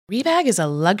Rebag is a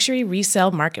luxury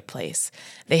resale marketplace.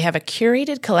 They have a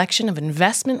curated collection of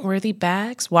investment-worthy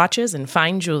bags, watches, and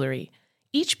fine jewelry.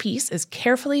 Each piece is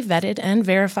carefully vetted and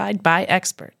verified by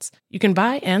experts. You can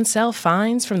buy and sell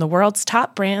finds from the world's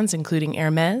top brands, including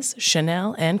Hermes,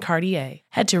 Chanel, and Cartier.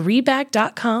 Head to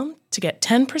Rebag.com to get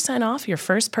 10% off your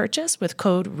first purchase with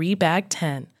code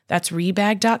REBAG10. That's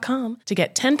Rebag.com to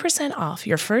get 10% off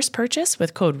your first purchase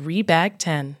with code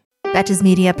REBAG10. Betches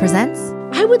Media presents...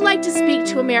 I would like to speak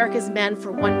to America's men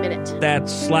for 1 minute. That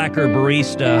slacker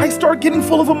barista. I start getting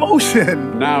full of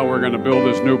emotion. Now we're going to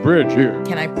build this new bridge here.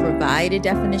 Can I provide a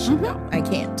definition? No, I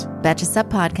can't. Betches Up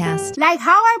Podcast. Like,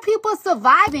 how are people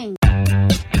surviving?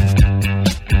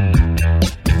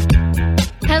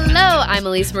 Hello, I'm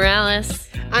Elise Morales.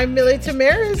 I'm Millie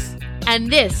Tamaris.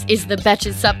 And this is the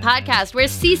Betches Up Podcast, where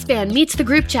C-SPAN meets the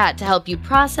group chat to help you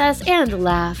process and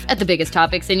laugh at the biggest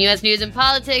topics in U.S. news and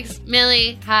politics.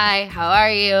 Millie, hi, how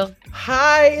are you?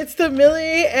 Hi, it's the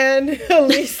Millie and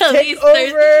Elise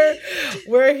takeover.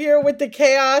 We're here with the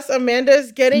chaos.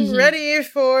 Amanda's getting ready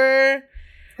for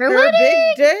her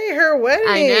big day, her wedding.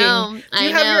 I know. Do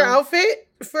you have your outfit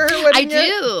for her wedding yet?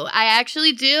 Do. I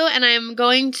actually do, and I'm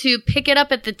going to pick it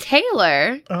up at the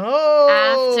tailor.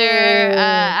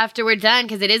 After we're done,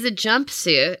 because it is a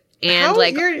jumpsuit. And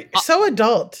you're so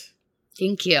adult.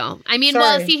 Thank you. I mean, Sorry.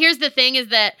 well, see, here's the thing: is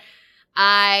that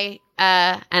I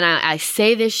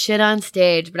say this shit on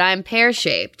stage, but I'm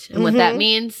pear-shaped. And what that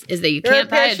means is that you can't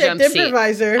buy a jumpsuit.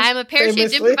 Improviser, I'm a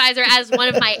pear-shaped improviser, as one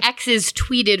of my exes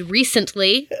tweeted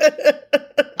recently.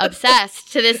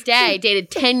 Obsessed to this day. Dated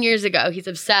 10 years ago. He's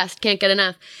obsessed. Can't get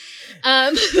enough.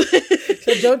 So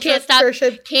don't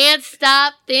can't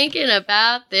stop thinking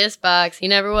about this box. He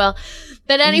never will.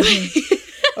 But anyway.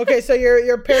 Okay, so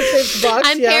you're pear-shaped box.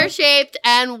 I'm pear-shaped,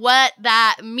 and what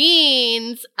that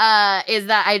means is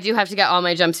that I do have to get all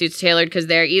my jumpsuits tailored, because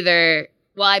they're either,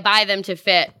 well, I buy them to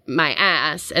fit my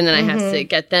ass, and then I have to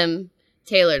get them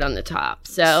tailored on the top.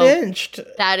 So cinched.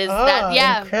 That is that.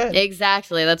 Yeah,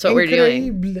 exactly. That's what we're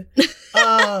doing. That's what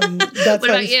how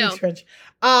about you? Speak French.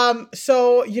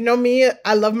 So you know me,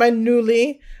 I love my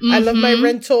Nuuly. I love my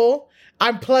rental.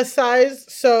 I'm plus size,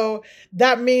 so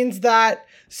that means that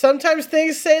sometimes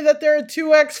things say that they're a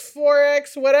 2X,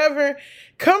 4X, whatever.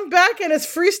 Come back and it's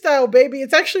freestyle, baby.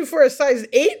 It's actually for a size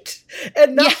 8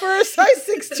 and not for a size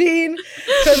 16,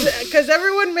 because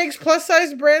everyone makes plus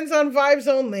size brands on Vibes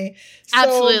only. So,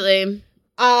 absolutely.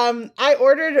 I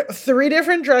ordered 3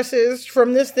 different dresses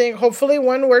from this thing. Hopefully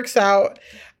one works out.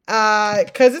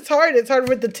 Because it's hard. It's hard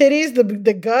with the titties,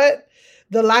 the gut,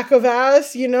 the lack of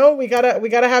ass. You know, we gotta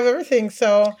have everything.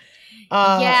 So,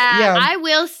 yeah. I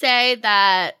will say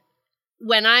that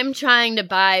when I'm trying to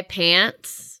buy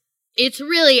pants, it's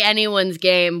really anyone's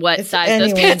game what size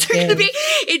those pants are going to be.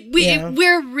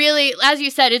 We're really, as you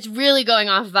said, it's really going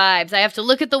off vibes. I have to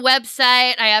look at the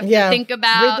website. I have to think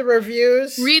about... Read the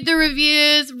reviews.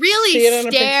 Really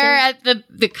stare at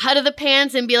the cut of the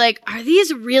pants and be like, are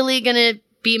these really going to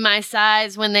be my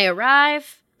size when they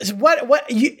arrive? Do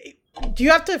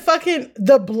you have to fucking...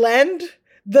 The blend?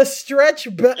 The stretch...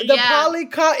 The poly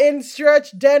cotton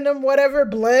stretch denim whatever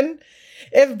blend?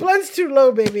 If blend's too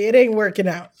low, baby, it ain't working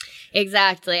out.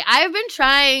 Exactly. I've been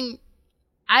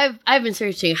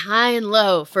searching high and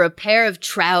low for a pair of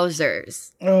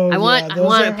trousers. I want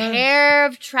a pair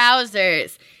of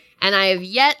trousers, and I have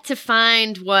yet to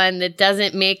find one that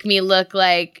doesn't make me look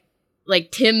like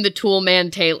Tim the Tool Man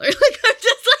Taylor. Like, I'm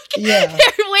just like, they're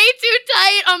way too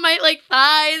tight on my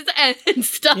thighs and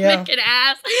stomach and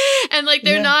ass, and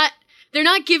they're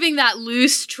not giving that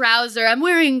loose trouser. I'm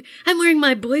wearing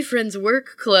my boyfriend's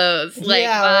work clothes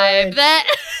vibe that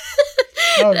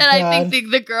I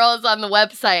think the girls on the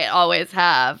website always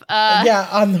have.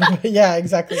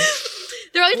 Exactly.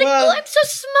 They're always like, "Oh, I'm so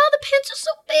small. The pants are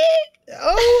so big."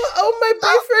 Oh, my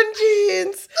boyfriend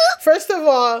jeans. First of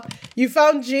all, you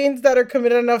found jeans that are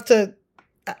committed enough to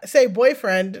say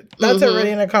boyfriend. That's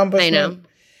already an accomplishment.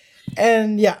 I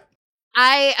know.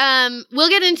 And we'll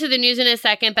get into the news in a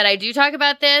second, but I do talk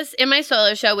about this in my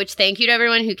solo show, which thank you to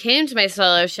everyone who came to my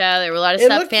solo show. There were a lot of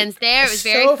sub fans there. It was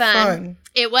very fun.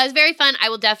 It was very fun. I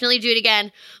will definitely do it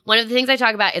again. One of the things I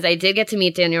talk about is I did get to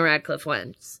meet Daniel Radcliffe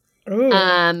once. Ooh.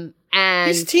 And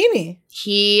he's teeny.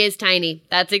 He is tiny.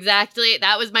 That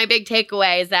was my big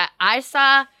takeaway, is that I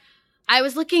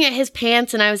was looking at his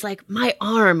pants and I was like, my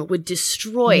arm would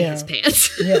destroy his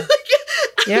pants.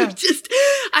 Yeah.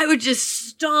 I would just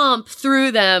stomp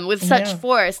through them with such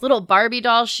force. Little Barbie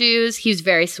doll shoes. He was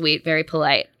very sweet, very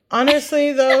polite.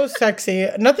 Honestly, though, sexy.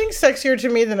 Nothing sexier to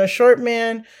me than a short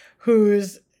man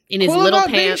who's in his little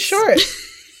pants. Being short.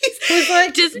 Who's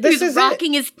like, who's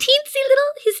rocking his teensy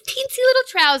little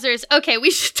trousers. Okay,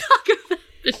 we should talk about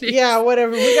the news. Yeah,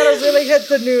 whatever. We gotta really hit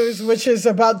the news, which is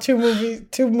about two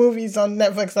movies on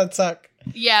Netflix that suck.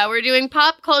 Yeah, we're doing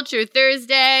Pop Culture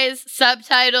Thursdays,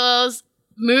 subtitles,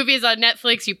 movies on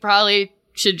Netflix you probably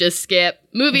should just skip.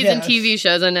 Movies and TV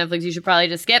shows on Netflix you should probably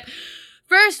just skip.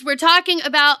 First, we're talking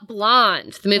about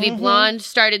Blonde. The movie Blonde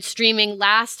started streaming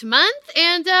last month,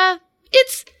 and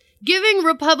it's giving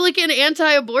Republican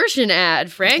anti-abortion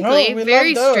ad, frankly.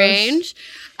 Very strange.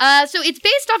 So it's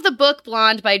based off the book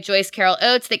Blonde by Joyce Carol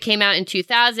Oates that came out in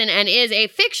 2000 and is a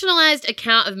fictionalized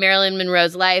account of Marilyn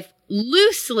Monroe's life,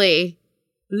 loosely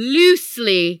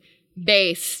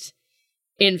based,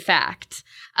 in fact.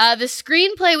 The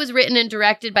screenplay was written and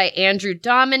directed by Andrew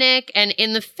Dominic, and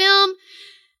in the film,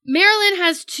 Marilyn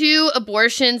has 2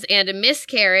 abortions and a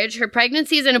miscarriage. Her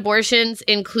pregnancies and abortions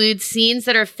include scenes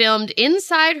that are filmed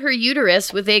inside her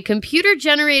uterus with a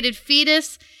computer-generated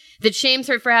fetus that shames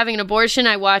her for having an abortion.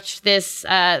 I watched this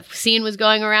scene was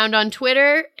going around on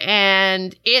Twitter,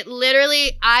 and it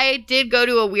literally, I did go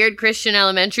to a weird Christian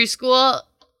elementary school.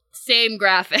 Same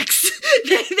graphics.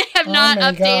 They have not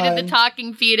updated the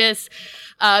talking fetus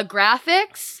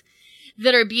graphics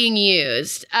that are being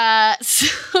used.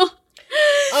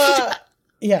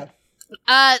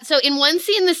 So in one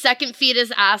scene, the second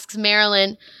fetus asks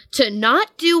Marilyn to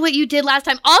not do what you did last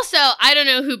time. Also, I don't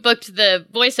know who booked the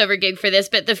voiceover gig for this,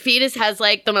 but the fetus has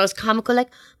like the most comical, like,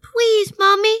 please,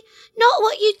 mommy, not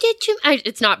what you did to me.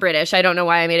 It's not British. I don't know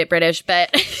why I made it British,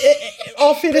 but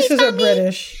all fetuses are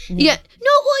British. Yeah.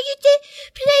 Not what you did,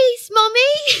 please,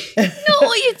 mommy. Not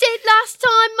what you did last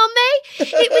time, mommy.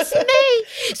 It was me.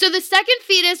 So the second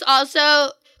fetus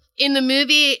also in the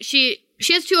movie, she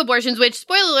has 2 abortions, which,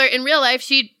 spoiler alert, in real life,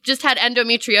 she just had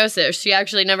endometriosis. She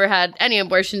actually never had any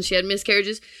abortions. She had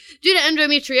miscarriages due to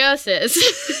endometriosis.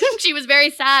 She was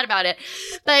very sad about it.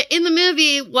 But in the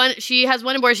movie, she has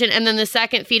 1 abortion, and then the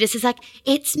second fetus is like,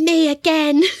 it's me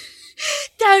again.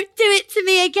 Don't do it to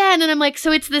me again. And I'm like,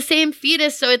 so it's the same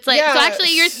fetus. So it's like, so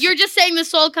actually you're just saying the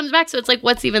soul comes back. So it's like,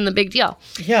 what's even the big deal?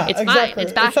 Yeah, it's exactly. fine.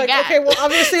 It's back again. Okay, well,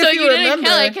 obviously, so if you remember, didn't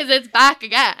kill it because it's back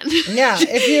again.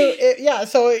 Yeah,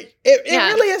 so it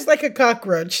really is like a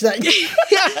cockroach. That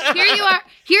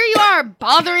Here you are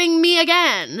bothering me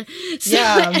again. So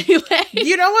anyway,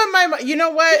 you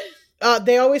know what?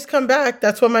 They always come back.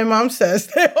 That's what my mom says.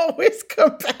 They always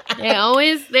come back.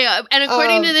 And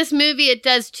according to this movie, it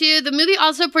does too. The movie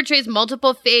also portrays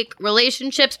multiple fake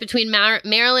relationships between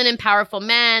Marilyn and powerful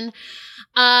men.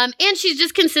 And she's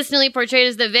just consistently portrayed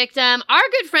as the victim. Our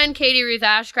good friend Katie Ruth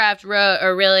Ashcraft wrote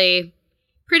a really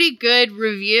pretty good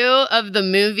review of the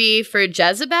movie for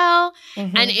Jezebel.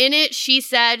 And in it, she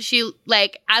said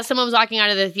as someone was walking out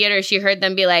of the theater, she heard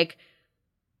them be like,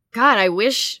 God,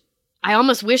 I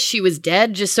almost wish she was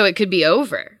dead just so it could be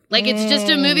over. Like, it's just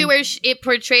a movie where it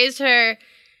portrays her.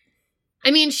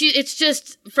 I mean, it's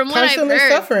just, from what constantly I've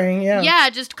heard. Suffering, yeah. Yeah,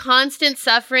 just constant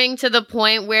suffering to the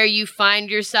point where you find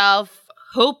yourself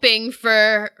hoping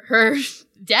for her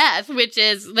death, which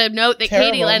is the note that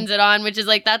Katie lends it on, which is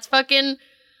like, that's fucking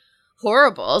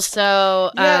horrible.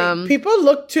 So, people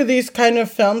look to these kind of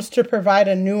films to provide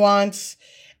a nuance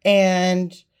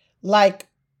and, like,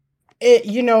 it,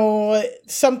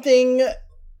 some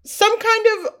kind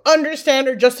of understand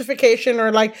or justification,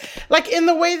 or like in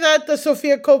the way that the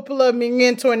Sofia Coppola Marie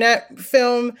Antoinette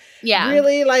film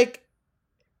really like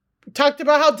talked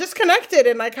about how disconnected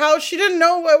and like how she didn't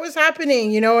know what was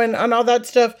happening, and all that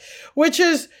stuff, which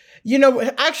is,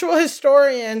 actual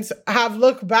historians have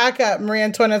looked back at Marie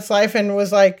Antoinette's life and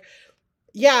was like,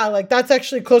 yeah, like, that's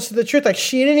actually close to the truth. Like,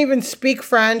 she didn't even speak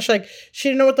French. Like, she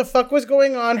didn't know what the fuck was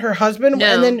going on. Her husband,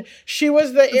 and then she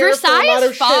was the heir for a lot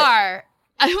of far.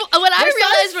 Shit. What I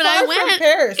realized when I went,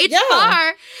 Paris. It's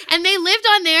far, and they lived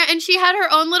on there, and she had her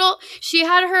own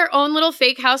little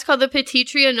fake house called the Petit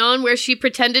Trianon, where she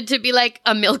pretended to be like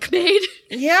a milkmaid.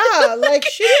 Yeah, like,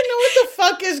 she didn't know what the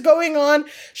fuck is going on.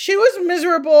 She was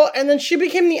miserable, and then she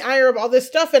became the ire of all this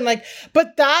stuff, and like,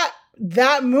 but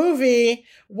that movie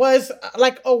was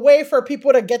like a way for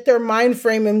people to get their mind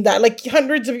frame in that, like,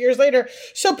 hundreds of years later.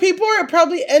 So people are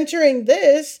probably entering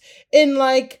this in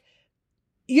like,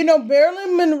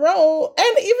 Marilyn Monroe,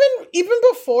 and even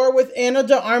before with Ana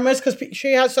de Armas, because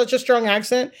she has such a strong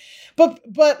accent. But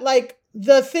like,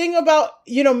 the thing about,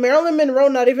 Marilyn Monroe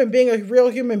not even being a real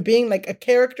human being, like a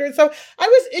character and stuff, I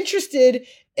was interested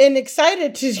and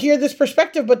excited to hear this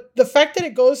perspective. But the fact that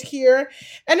it goes here,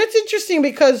 and it's interesting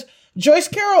because Joyce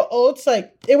Carol Oates,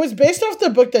 like, it was based off the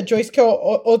book that Joyce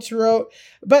Carol Oates wrote,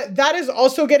 but that is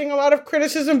also getting a lot of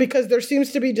criticism because there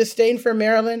seems to be disdain for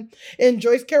Marilyn in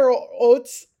Joyce Carol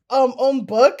Oates' own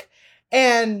book.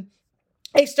 And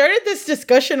I started this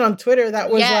discussion on Twitter that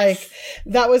was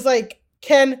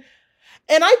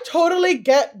and I totally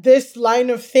get this line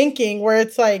of thinking where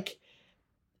it's like,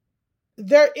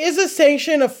 there is a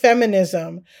sanction of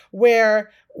feminism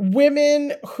where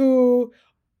women who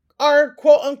are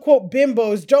quote unquote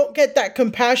bimbos don't get that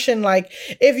compassion. Like,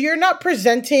 if you're not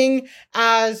presenting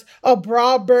as a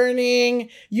bra burning,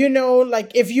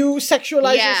 like if you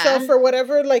sexualize yourself or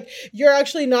whatever, like you're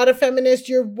actually not a feminist,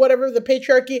 you're whatever, the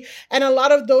patriarchy. And a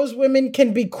lot of those women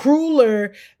can be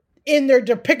crueler in their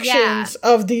depictions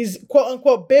of these quote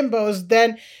unquote bimbos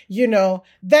than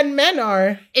men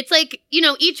are. It's like,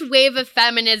 each wave of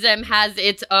feminism has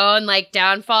its own like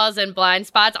downfalls and blind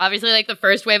spots. Obviously, like the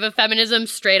first wave of feminism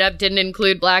straight up didn't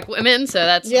include Black women, so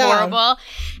that's horrible.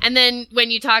 And then when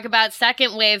you talk about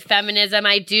second wave feminism,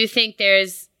 I do think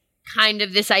there's kind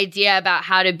of this idea about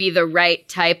how to be the right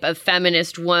type of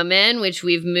feminist woman, which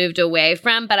we've moved away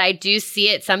from. But I do see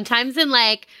it sometimes in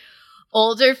like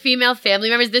older female family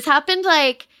members. This happened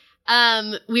like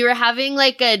we were having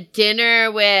like a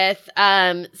dinner with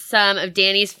some of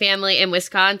Danny's family in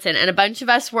Wisconsin, and a bunch of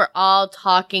us were all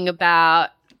talking about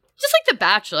just like The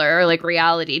Bachelor or like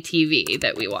reality TV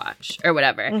that we watch or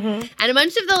whatever. Mm-hmm. And a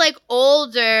bunch of the like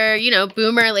older,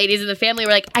 boomer ladies in the family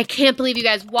were like, I can't believe you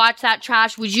guys watch that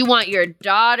trash. Would you want your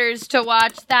daughters to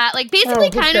watch that? Like basically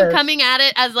of coming at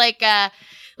it as like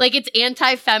it's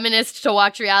anti-feminist to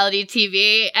watch reality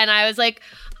TV. And I was like,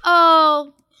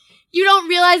 oh, you don't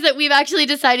realize that we've actually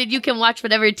decided you can watch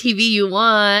whatever TV you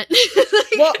want.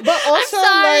 But also,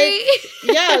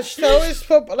 so is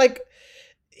football. Like,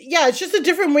 it's just a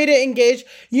different way to engage.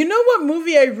 You know what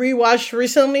movie I rewatched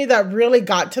recently that really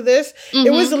got to this? Mm-hmm.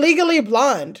 It was Legally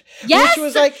Blonde. Yes! Which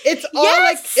was like, it's all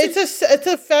like,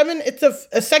 it's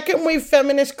a second wave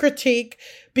feminist critique,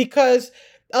 because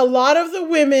a lot of the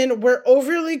women were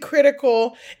overly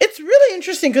critical. It's really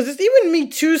interesting because it's even Me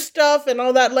Too stuff and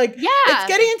all that. Like, it's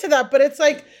getting into that, but it's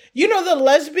like, the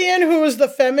lesbian who was the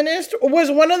feminist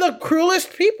was one of the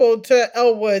cruelest people to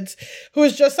Elle Woods, who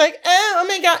was just like, oh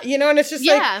my God, and it's just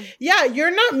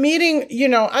you're not meeting,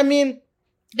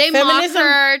 they mock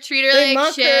her, treat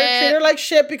her like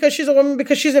shit because she's a woman,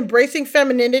 because she's embracing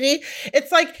femininity.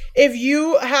 It's like, if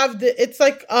you have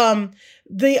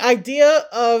the idea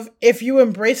of, if you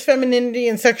embrace femininity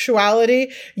and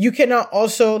sexuality, you cannot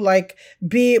also like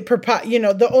be,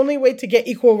 the only way to get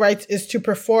equal rights is to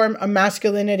perform a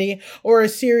masculinity or a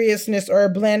seriousness or a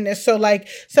blandness. So like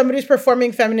somebody's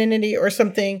performing femininity or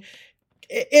something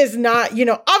is not,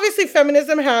 obviously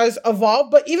feminism has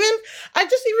evolved, but I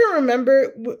just even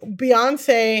remember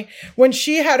Beyonce, when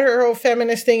she had her whole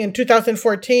feminist thing in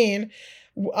 2014,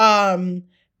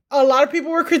 a lot of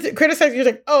people were criticizing. You're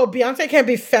like, oh, Beyonce can't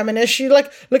be feminist. She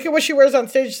like, look at what she wears on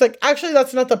stage. It's like, actually,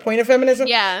 that's not the point of feminism.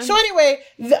 Yeah. So anyway,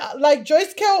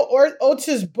 Joyce Carol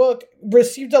Oates' book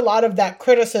received a lot of that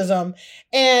criticism.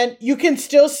 And you can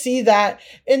still see that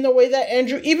in the way that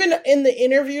even in the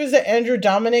interviews that Andrew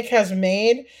Dominic has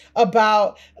made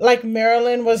about like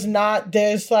Marilyn was not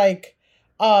this like,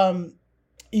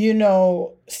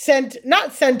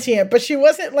 not sentient, but she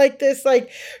wasn't like this like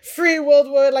free willed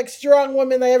woman, like strong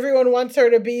woman that everyone wants her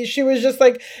to be. She was just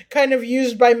like kind of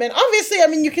used by men. Obviously,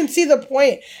 you can see the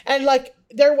point. And like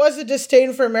there was a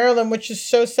disdain for Marilyn, which is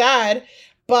so sad.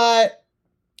 But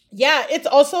yeah, it's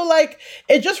also like,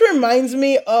 it just reminds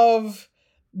me of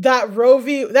that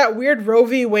weird Roe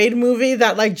v. Wade movie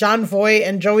that like John Voight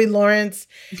and Joey Lawrence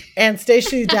and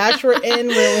Stacey Dash were in,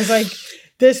 where it was like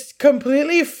this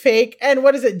completely fake, and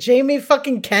what is it? Jamie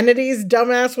fucking Kennedy's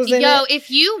dumbass was in it. If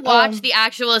you watch the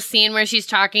actual scene where she's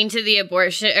talking to the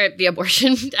abortion,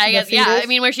 I guess,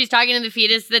 where she's talking to the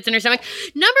fetus that's in her stomach.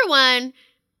 Number one,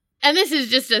 and this is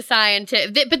just a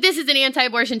scientific, but this is an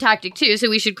anti-abortion tactic too,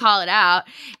 so we should call it out,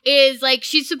 is like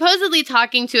she's supposedly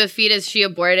talking to a fetus she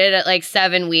aborted at like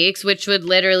 7 weeks, which would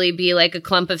literally be like a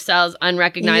clump of cells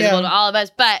unrecognizable to all of us.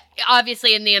 But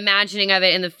obviously in the imagining of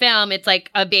it in the film, it's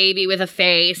like a baby with a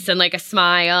face and like a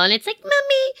smile, and it's like,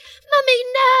 Mummy,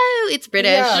 no, it's British.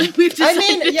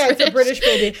 Yeah. It's a British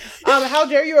baby. How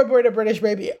dare you abort a British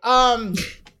baby? But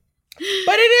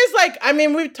it is like,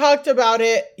 we've talked about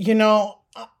it,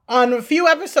 on a few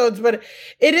episodes, but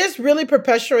it is really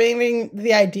perpetuating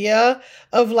the idea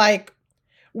of like,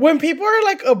 when people are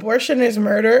like, abortion is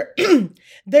murder,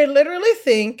 they literally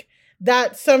think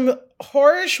that some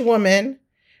whorish woman,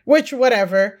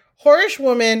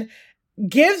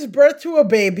 gives birth to a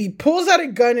baby, pulls out a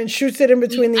gun and shoots it in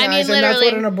between the eyes, and that's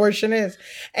what an abortion is.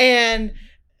 And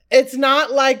it's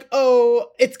not like, oh,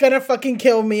 it's gonna fucking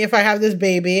kill me if I have this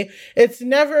baby. It's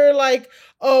never like,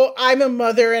 oh, I'm a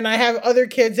mother and I have other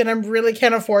kids and I really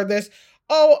can't afford this.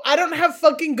 oh, I don't have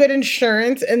fucking good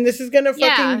insurance and this is gonna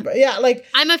fucking, like.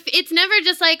 It's never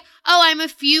just like, oh, I'm a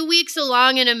few weeks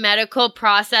along in a medical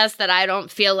process that I don't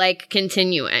feel like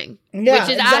continuing. Yeah,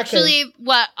 which is actually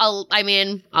what, I'll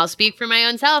speak for my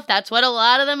own self. That's what a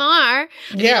lot of them are.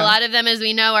 I mean, a lot of them, as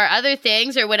we know, are other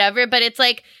things or whatever, but it's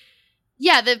like,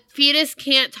 yeah, the fetus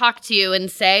can't talk to you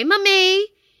and say, Mommy.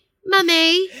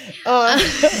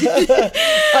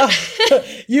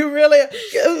 You really,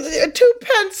 2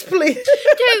 pence, please.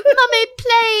 Mommy,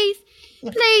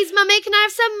 please, Mommy, can I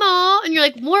have some more? And you're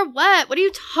like, more what? What are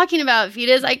you talking about,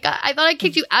 fetus? I thought I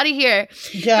kicked you out of here.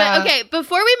 Yeah. But okay,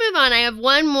 before we move on, I have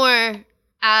one more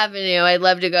avenue I'd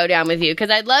love to go down with you,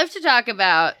 because I'd love to talk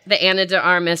about the Ana de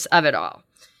Armas of it all.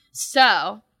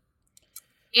 So,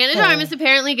 Ana de Armas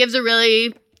apparently gives a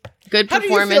really good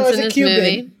performance in this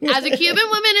movie. As a Cuban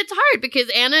woman, it's hard because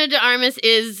Ana de Armas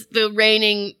is the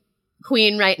reigning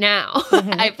queen right now.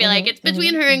 I feel like it's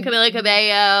between her and Camila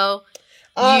Cabello.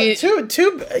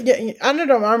 Ana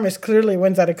de Armas clearly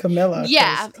wins out of Camila.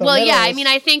 Yeah. Well, yeah. I mean,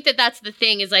 I think that's the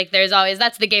thing is like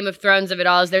that's the Game of Thrones of it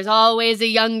all is there's always a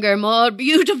younger, more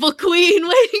beautiful queen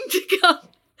waiting to come,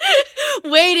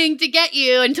 waiting to get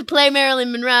you and to play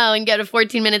Marilyn Monroe and get a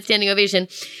 14-minute standing ovation.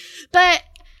 But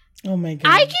oh my God.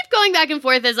 I keep going back and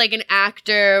forth as like an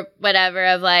actor, whatever,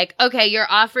 of like, okay, you're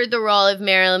offered the role of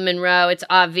Marilyn Monroe. It's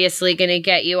obviously going to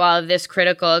get you all of this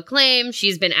critical acclaim.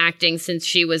 She's been acting since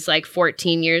she was like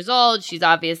 14 years old. She's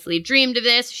obviously dreamed of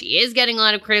this. She is getting a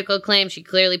lot of critical acclaim. She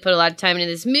clearly put a lot of time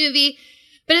into this movie.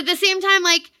 But at the same time,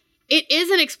 like, it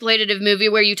is an exploitative movie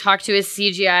where you talk to a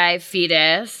CGI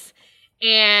fetus.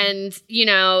 And, you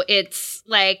know, it's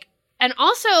like, and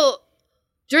also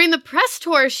during the press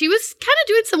tour, she was kind of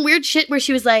doing some weird shit where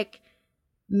she was like,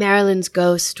 Marilyn's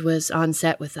ghost was on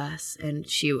set with us and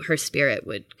her spirit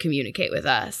would communicate with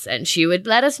us and she would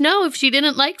let us know if she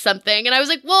didn't like something. And I was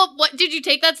like, well, what, did you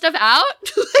take that stuff out?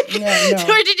 Or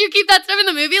did you keep that stuff in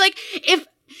the movie? Like, if,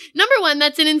 number one,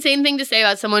 that's an insane thing to say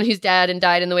about someone who's dead and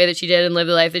died in the way that she did and lived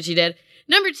the life that she did.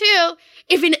 Number two,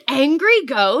 if an angry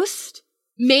ghost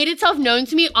made itself known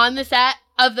to me on the set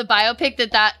of the biopic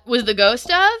that was the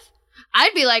ghost of,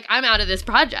 I'd be like, I'm out of this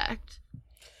project.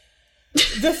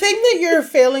 The thing that you're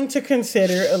failing to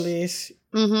consider, Elise,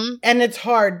 and it's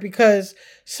hard because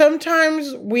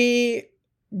sometimes we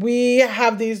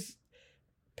have these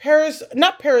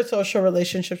not parasocial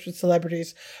relationships with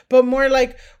celebrities, but more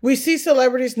like we see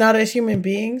celebrities not as human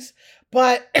beings.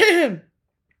 But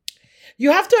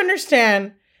you have to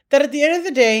understand that at the end of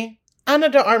the day, Ana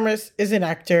de Armas is an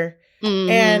actor,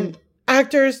 and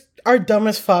actors are dumb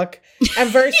as fuck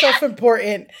and very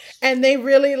self-important, and they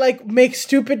really like make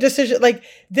stupid decisions. Like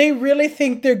they really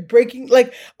think they're breaking,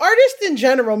 like artists in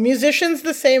general, musicians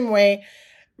the same way,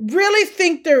 really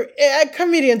think they're,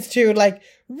 comedians too, like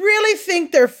really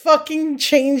think they're fucking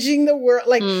changing the world,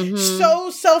 like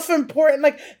so self-important,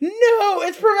 like no,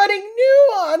 it's providing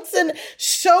nuance and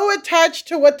so attached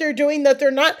to what they're doing that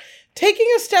they're not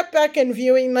taking a step back and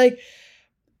viewing like,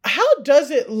 how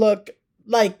does it look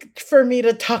like for me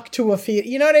to talk to a fetus?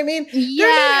 You know what I mean? Yeah.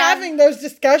 They're not having those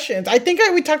discussions. I think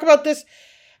we talk about this.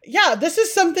 Yeah, this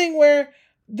is something where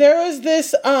there's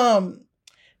this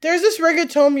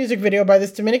reggaeton music video by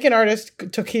this Dominican artist,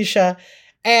 Tokischa,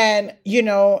 and, you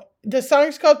know, the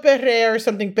song's called Perrea or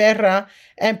something, Perra,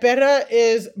 and Perra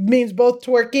means both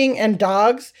twerking and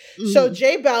dogs. So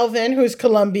J Balvin, who's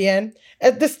Colombian,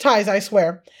 this ties, I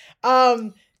swear.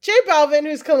 J Balvin,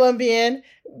 who's Colombian,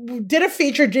 did a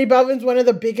feature. J Balvin's one of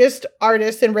the biggest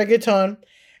artists in reggaeton.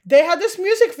 They had this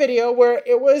music video where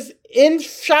it was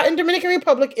shot in Dominican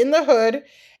Republic in the hood,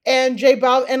 and J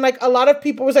Balvin, and like a lot of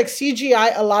people was like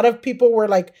CGI. A lot of people were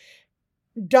like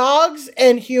dogs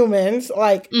and humans,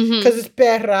 like, because it's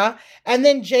perra. And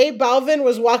then J Balvin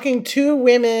was walking 2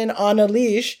 women on a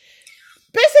leash.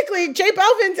 Basically, J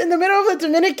Balvin's in the middle of a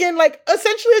Dominican, like,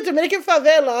 essentially a Dominican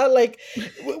favela, like,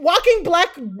 walking black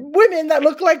women that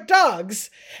look like dogs.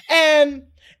 And,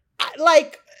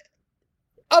 like,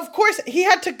 of course, he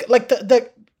had to, like, the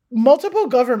multiple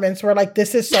governments were like,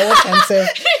 this is so offensive.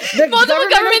 Multiple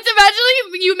governments, imagine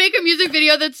you make a music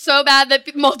video that's so bad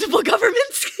that multiple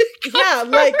governments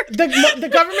like the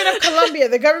government of Colombia,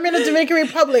 the government of Dominican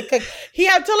Republic, like he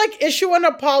had to like issue an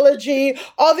apology,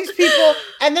 all these people,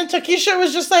 and then Tokischa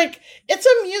was just like, it's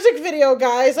a music video,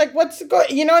 guys, like what's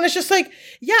going, you know? And it's just like,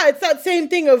 yeah, it's that same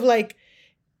thing of like,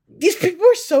 these people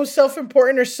are so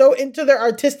self-important or so into their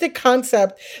artistic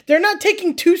concept. They're not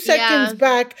taking 2 seconds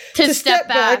back to step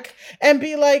back and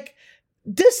be like,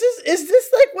 is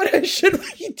this like what I should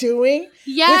be doing?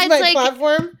 Yeah, with my it's like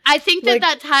platform? I think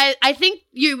that ties. I think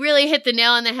you really hit the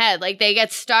nail on the head. Like they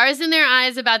get stars in their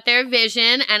eyes about their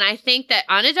vision, and I think that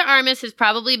Ana de Armas has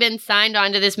probably been signed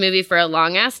onto this movie for a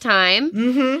long ass time.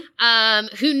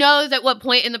 Mm-hmm. Who knows at what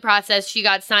point in the process she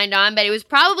got signed on? But it was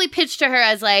probably pitched to her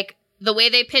as like the way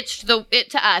they pitched it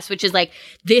to us, which is like,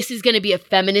 this is going to be a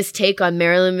feminist take on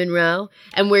Marilyn Monroe,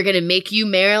 and we're going to make you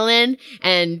Marilyn,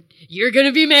 and you're going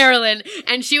to be Marilyn.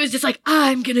 And she was just like,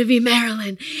 I'm going to be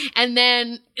Marilyn. And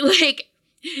then like,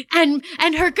 and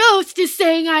her ghost is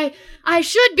saying I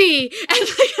should be.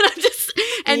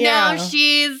 And now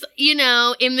she's, you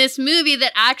know, in this movie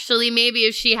that actually maybe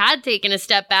if she had taken a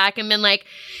step back and been like,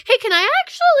 hey, can I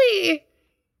actually...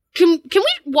 Can we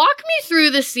walk me through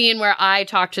the scene where I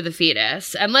talk to the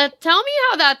fetus and tell me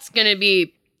how that's going to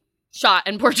be shot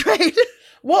and portrayed?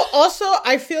 Well, also,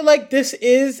 I feel like this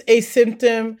is a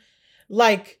symptom,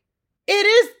 like, it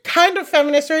is kind of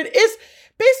feminist, or it is,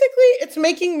 basically, it's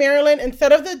making Marilyn,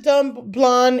 instead of the dumb,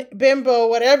 blonde, bimbo,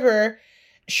 whatever,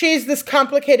 she's this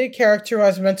complicated character who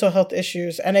has mental health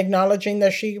issues, and acknowledging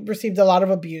that she received a lot of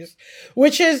abuse,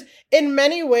 which is, in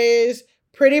many ways,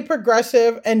 pretty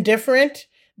progressive and different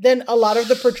than a lot of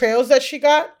the portrayals that she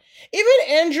got. Even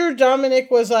Andrew Dominik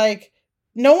was like,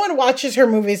 no one watches her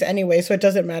movies anyway, so it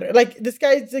doesn't matter. Like, this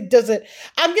guy like, doesn't...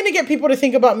 I'm going to get people to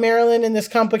think about Marilyn in this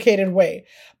complicated way.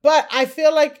 But I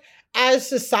feel like as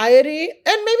society,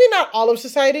 and maybe not all of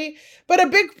society, but a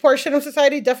big portion of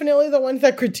society, definitely the ones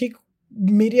that critique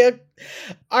media,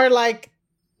 are like,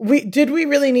 did we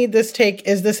really need this take?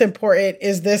 Is this important?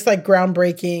 Is this, like,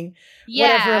 groundbreaking?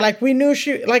 Yeah. Whatever. Like, we knew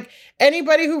she... Like,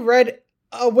 anybody who read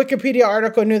a Wikipedia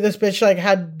article knew this bitch like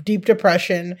had deep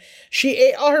depression. She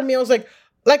ate all her meals, like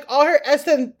all her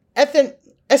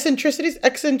eccentricities.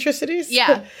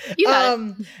 Yeah, you got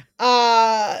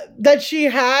it. That she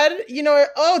had, you know.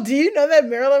 Oh, do you know that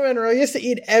Marilyn Monroe used to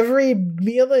eat every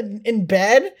meal in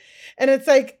bed? And it's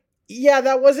like, yeah,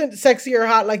 that wasn't sexy or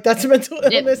hot. Like, that's mental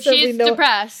illness. She's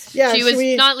depressed. Yeah, she was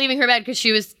not leaving her bed because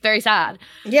she was very sad.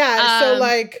 Yeah, so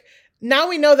like. Now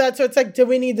we know that, so it's like, do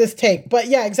we need this take? But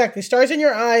yeah, exactly. Stars in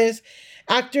your eyes.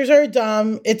 Actors are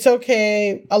dumb. It's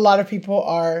okay. A lot of people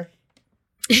are.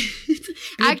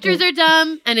 Actors are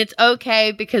dumb, and it's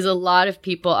okay because a lot of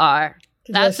people are.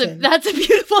 That's a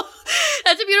beautiful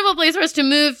place for us to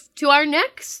move to our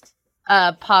next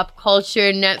pop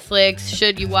culture Netflix.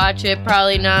 Should you watch it?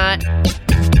 Probably not.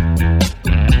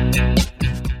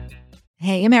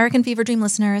 Hey, American Fever Dream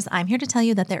listeners, I'm here to tell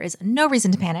you that there is no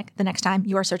reason to panic the next time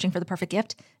you are searching for the perfect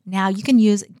gift. Now you can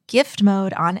use gift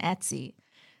mode on Etsy.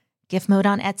 Gift mode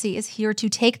on Etsy is here to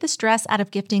take the stress out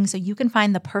of gifting so you can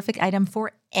find the perfect item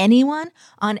for anyone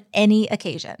on any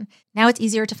occasion. Now it's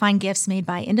easier to find gifts made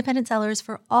by independent sellers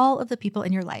for all of the people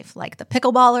in your life, like the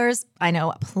pickleballers, I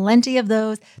know plenty of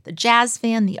those, the jazz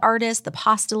fan, the artist, the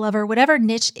pasta lover, whatever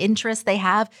niche interest they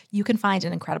have, you can find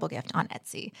an incredible gift on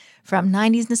Etsy. From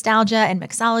 90s nostalgia and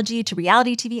mixology to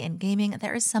reality TV and gaming,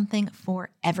 there is something for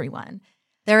everyone.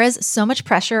 There is so much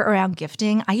pressure around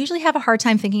gifting. I usually have a hard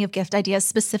time thinking of gift ideas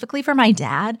specifically for my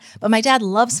dad, but my dad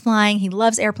loves flying, he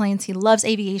loves airplanes, he loves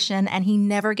aviation, and he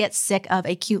never gets sick of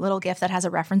a cute little gift that has a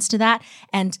reference to that.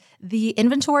 And the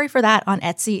inventory for that on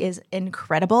Etsy is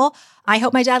incredible. I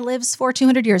hope my dad lives for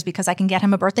 200 years because I can get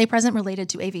him a birthday present related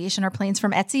to aviation or planes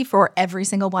from Etsy for every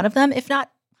single one of them, if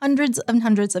not hundreds and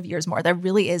hundreds of years more. There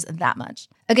really is that much.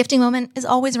 A gifting moment is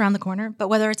always around the corner, but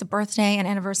whether it's a birthday, an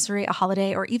anniversary, a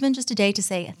holiday, or even just a day to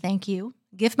say thank you,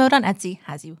 Gift Mode on Etsy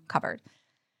has you covered.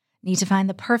 Need to find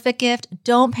the perfect gift?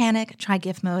 Don't panic. Try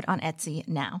Gift Mode on Etsy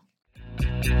now.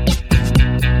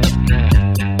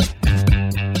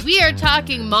 We are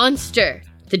talking Monster,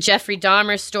 the Jeffrey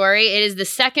Dahmer story. It is the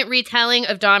second retelling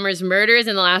of Dahmer's murders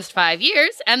in the last 5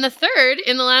 years and the third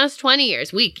in the last 20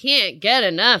 years. We can't get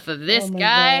enough of this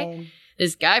guy. God.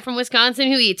 This guy from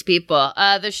Wisconsin who eats people.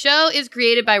 The show is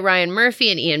created by Ryan Murphy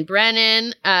and Ian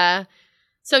Brennan.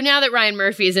 So now that Ryan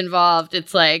Murphy is involved,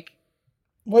 it's like...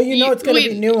 Well, you know it's going to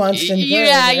be nuanced and good.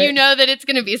 Yeah, right? You know that it's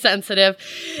going to be sensitive.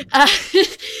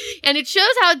 And it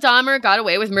shows how Dahmer got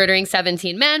away with murdering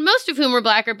 17 men, most of whom were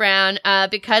black or brown,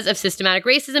 because of systematic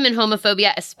racism and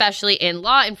homophobia, especially in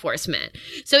law enforcement.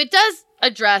 So it does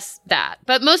address that.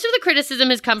 But most of the criticism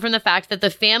has come from the fact that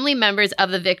the family members of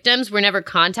the victims were never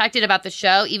contacted about the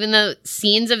show, even though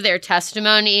scenes of their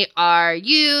testimony are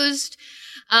used.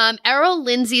 Errol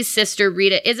Lindsay's sister,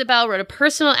 Rita Isabel, wrote a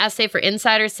personal essay for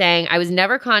Insider saying, I was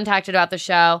never contacted about the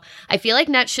show. I feel like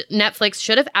Netflix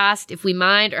should have asked if we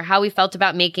mind or how we felt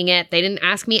about making it. They didn't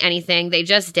ask me anything. They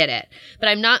just did it. But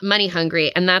I'm not money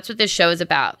hungry, and that's what this show is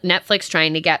about. Netflix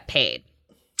trying to get paid.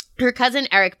 Her cousin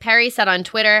Eric Perry said on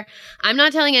Twitter, "I'm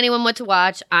not telling anyone what to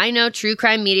watch. I know true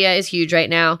crime media is huge right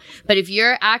now, but if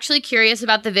you're actually curious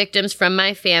about the victims from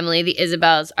my family, the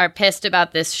Isabels are pissed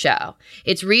about this show.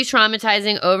 It's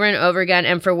re-traumatizing over and over again,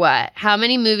 and for what? How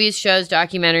many movies, shows,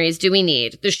 documentaries do we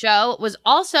need?" The show was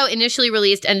also initially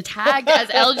released and tagged as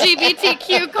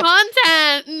LGBTQ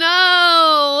content.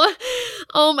 No!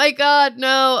 Oh my God,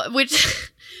 no.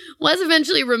 Which was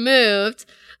eventually removed.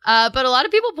 But a lot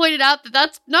of people pointed out that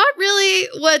that's not really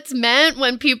what's meant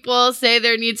when people say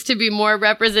there needs to be more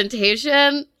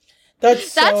representation.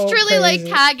 That's truly crazy. like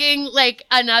tagging like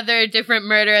another different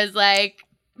murder as like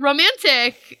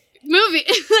romantic movie,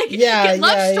 like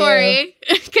love story,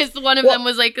 because one of them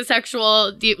was like a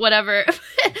sexual whatever.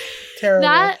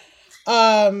 Terrible.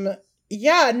 I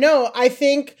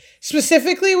think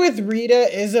specifically with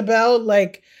Rita Isabel,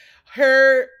 like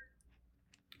her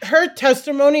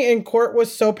testimony in court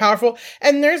was so powerful.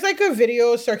 And there's like a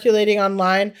video circulating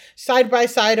online side by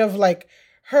side of like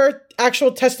her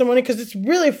actual testimony, because it's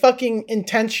really fucking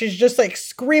intense. She's just like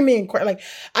screaming in court, like,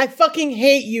 "I fucking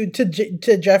hate you,"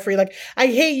 to Jeffrey. Like, "I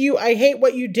hate you. I hate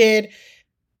what you did.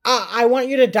 I want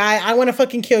you to die. I want to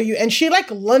fucking kill you." And she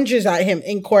like lunges at him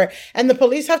in court, and the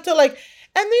police have to like,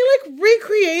 and they like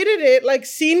recreated it like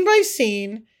scene by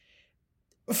scene.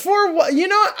 For what,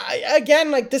 again,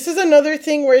 like, this is another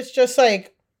thing where it's just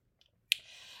like,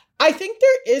 I think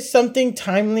there is something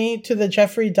timely to the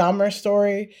Jeffrey Dahmer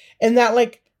story, in that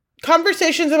like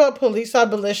conversations about police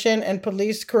abolition and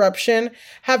police corruption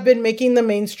have been making the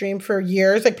mainstream for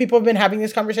years. Like, people have been having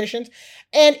these conversations.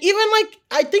 And even like,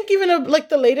 I think even like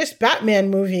the latest Batman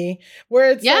movie,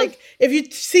 where it's like, if you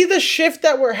see the shift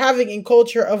that we're having in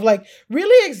culture of like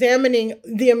really examining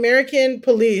the American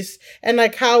police and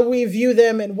like how we view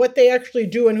them and what they actually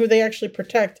do and who they actually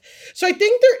protect. So I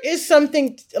think there is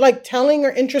something like telling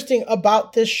or interesting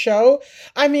about this show.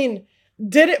 I mean,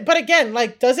 but again,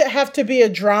 like, does it have to be a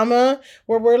drama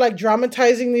where we're like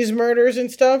dramatizing these murders and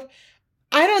stuff?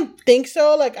 I don't think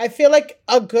so. Like, I feel like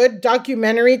a good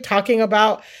documentary talking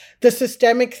about the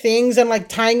systemic things and like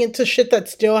tying into shit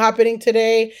that's still happening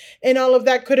today and all of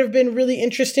that could have been really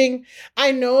interesting.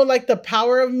 I know like the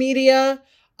power of media,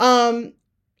 I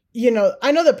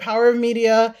know the power of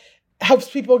media helps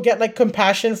people get like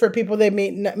compassion for people they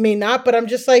may not, but I'm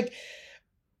just like,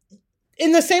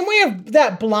 in the same way of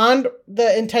that Blonde,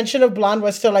 the intention of Blonde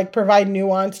was to like provide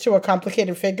nuance to a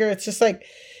complicated figure. It's just like,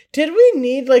 did we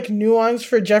need like nuance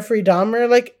for Jeffrey Dahmer?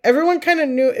 Like, everyone kind of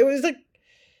knew it was like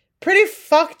pretty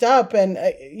fucked up, and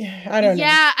I don't know.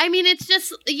 Yeah, I mean, it's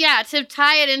just, to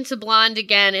tie it into Blonde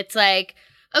again, it's like,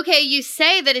 okay, you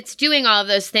say that it's doing all of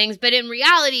those things, but in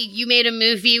reality, you made a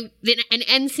movie, an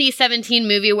NC-17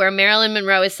 movie where Marilyn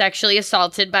Monroe is sexually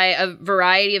assaulted by a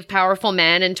variety of powerful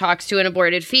men and talks to an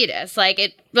aborted fetus. Like,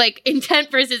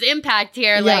 intent versus impact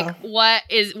here. Yeah. Like, what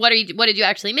did you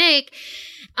actually make?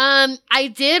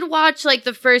 I did watch like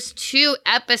the first 2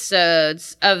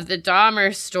 episodes of the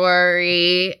Dahmer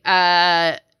story,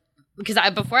 because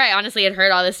before I honestly had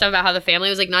heard all this stuff about how the family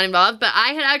was like not involved, but I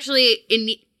had actually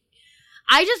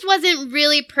I just wasn't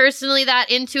really personally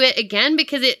that into it, again,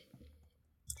 because it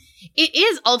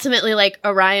is ultimately like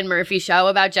a Ryan Murphy show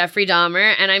about Jeffrey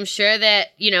Dahmer, and I'm sure that,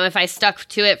 if I stuck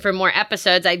to it for more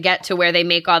episodes, I'd get to where they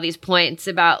make all these points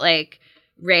about like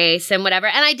race and whatever.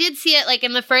 And I did see it like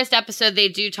in the first episode, they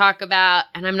do talk about,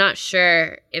 and I'm not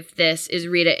sure if this is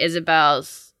Rita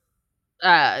Isabel's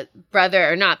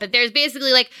brother or not, but there's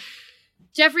basically like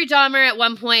Jeffrey Dahmer at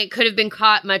one point could have been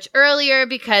caught much earlier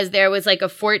because there was like a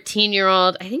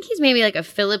 14-year-old, I think he's maybe like a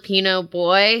Filipino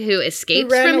boy who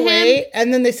escaped from him.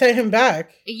 And then they sent him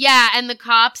back. Yeah, and the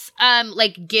cops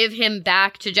like give him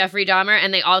back to Jeffrey Dahmer,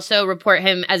 and they also report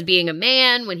him as being a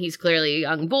man when he's clearly a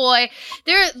young boy.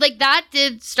 That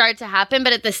did start to happen,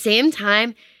 but at the same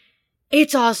time,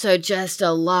 it's also just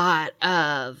a lot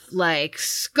of like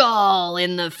skull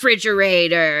in the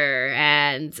refrigerator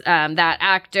and that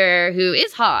actor who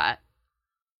is hot.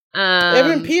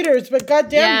 Evan Peters, but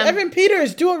goddamn, Evan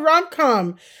Peters, do a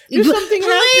rom-com. Do something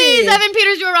please, happy. Evan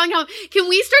Peters, do a rom-com. Can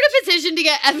we start a petition to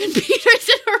get Evan Peters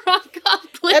in a rom-com,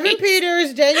 please? Evan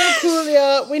Peters, Daniel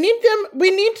Kaluuya. We need them.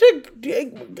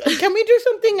 Can we do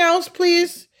something else,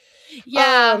 please?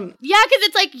 Yeah. Because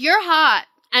it's like, you're hot.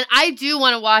 And I do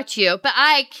want to watch you, but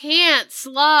I can't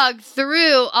slog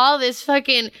through all this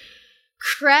fucking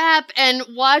crap and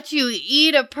watch you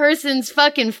eat a person's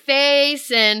fucking face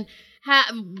and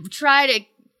try to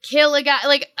kill a guy.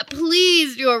 Like,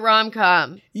 please do a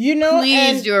rom-com.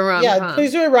 Please do a rom-com. Yeah,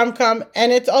 please do a rom-com.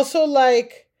 And it's also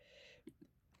like,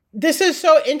 this is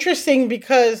so interesting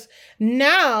because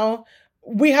now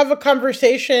we have a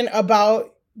conversation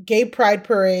about gay pride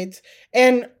parades,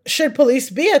 and should police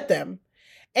be at them?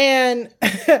 And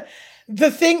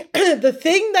the thing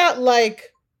that like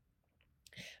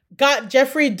got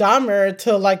Jeffrey Dahmer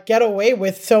to like get away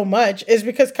with so much is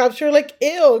because cops were like,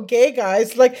 ew, gay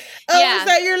guys. Like, oh, is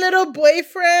that your little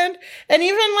boyfriend? And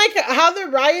even like how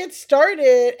the riots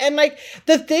started and like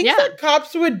the things that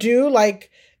cops would do,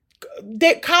 like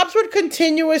cops would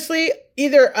continuously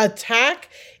either attack,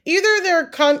 either their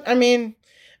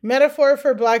metaphor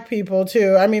for black people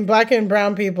too. I mean, black and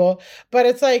brown people, but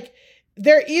it's like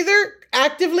they're either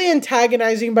actively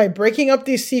antagonizing by breaking up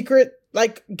these secret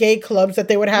like gay clubs that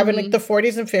they would have in like the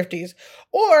 40s and 50s,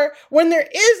 or when there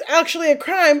is actually a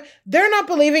crime, they're not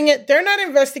believing it, they're not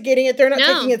investigating it, they're not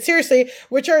taking it seriously,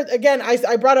 which are, again,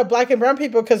 I brought up black and brown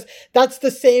people because that's the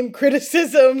same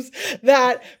criticisms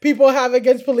that people have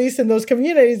against police in those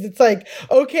communities. It's like,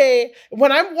 okay,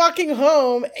 when I'm walking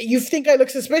home, you think I look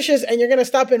suspicious and you're going to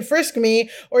stop and frisk me,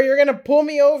 or you're going to pull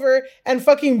me over and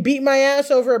fucking beat my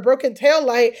ass over a broken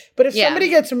taillight. But if somebody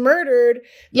gets murdered,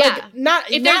 like,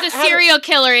 if there's a serial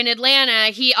killer in Atlanta,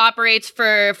 he operates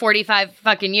for 45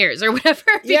 fucking years or whatever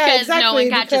because no one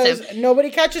catches him.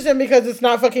 Nobody catches him because it's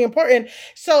not fucking important.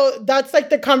 So that's like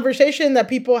the conversation that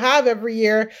people have every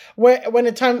year when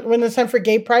it's time for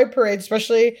gay pride parades,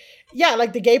 especially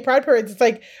like the gay pride parades. It's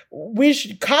like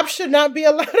cops should not be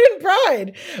allowed in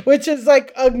pride, which is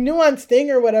like a nuanced thing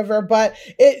or whatever. But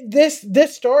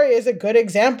this story is a good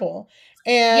example.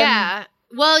 And I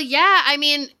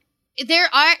mean, there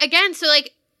are, again, so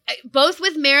like both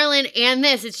with Marilyn and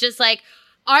this, it's just like,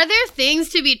 are there things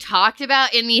to be talked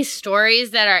about in these stories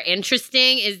that are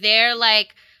interesting? Is there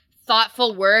like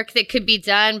thoughtful work that could be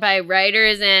done by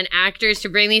writers and actors to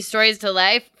bring these stories to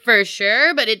life? For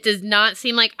sure, but it does not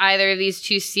seem like either of these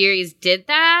two series did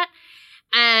that.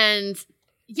 And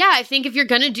I think if you're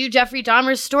going to do Jeffrey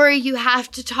Dahmer's story, you have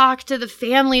to talk to the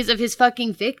families of his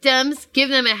fucking victims, give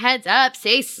them a heads up,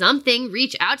 say something,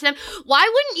 reach out to them.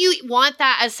 Why wouldn't you want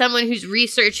that as someone who's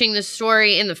researching the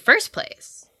story in the first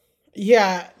place?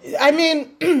 Yeah, I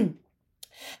mean,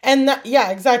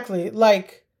 exactly.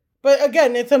 Like, but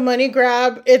again, it's a money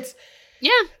grab. There's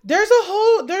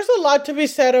a lot to be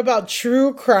said about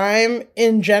true crime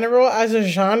in general as a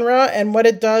genre and what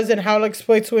it does and how it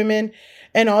exploits women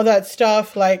and all that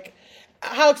stuff. Like,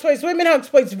 how it exploits women, how it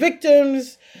exploits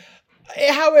victims,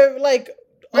 how it like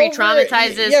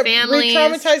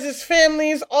re-traumatizes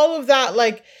families, all of that.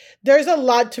 Like, there's a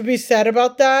lot to be said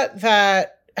about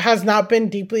that has not been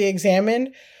deeply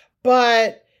examined,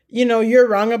 but you're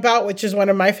wrong about, which is one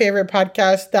of my favorite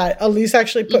podcasts that Elise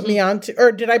actually put me onto,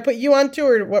 or did I put you onto,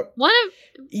 or what? One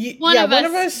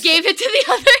of us gave it to the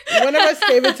other. One of us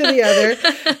gave it to the other.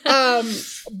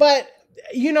 But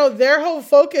their whole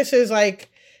focus is like,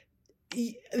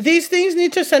 these things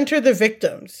need to center the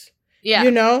victims.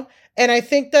 Yeah. And I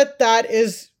think that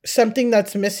is something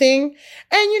that's missing.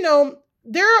 And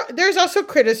there's also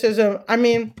criticism. I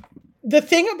mean, the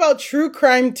thing about true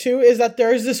crime too is that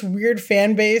there's this weird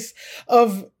fan base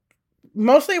of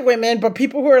mostly women, but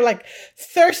people who are like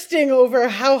thirsting over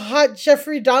how hot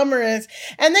Jeffrey Dahmer is.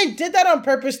 And they did that on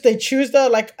purpose. They choose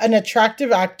an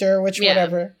attractive actor, which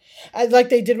whatever. Like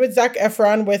they did with Zac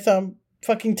Efron with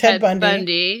fucking Ted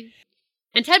Bundy.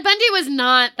 And Ted Bundy was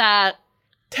not that.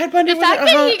 Ted Bundy. The fact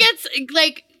that he gets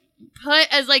like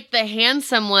put as like the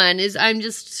handsome one I'm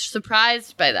just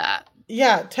surprised by that.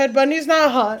 Yeah, Ted Bundy's not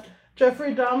hot.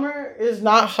 Jeffrey Dahmer is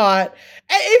not hot.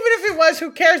 And even if it was,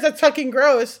 who cares? That's fucking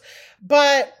gross.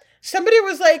 But somebody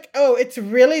was like, oh, it's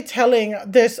really telling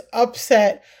this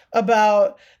upset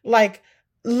about, like,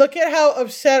 look at how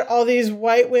upset all these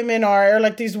white women are, or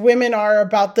like these women are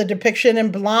about the depiction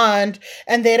in Blonde,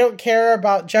 and they don't care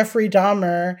about Jeffrey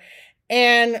Dahmer.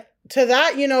 And to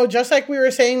that, just like we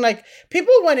were saying, like,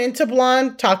 people went into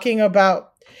Blonde talking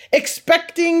about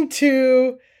expecting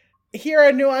to hear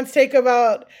a nuanced take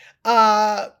about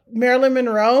Marilyn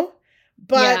Monroe,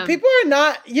 but people are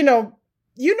not, you know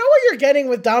what you're getting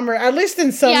with Dahmer, at least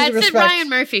in some respects. Yeah, it's a Ryan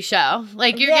Murphy show.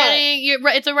 Like,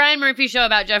 it's a Ryan Murphy show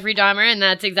about Jeffrey Dahmer, and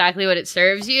that's exactly what it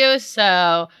serves you,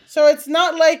 so it's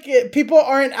not like people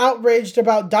aren't outraged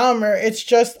about Dahmer, it's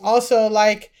just also,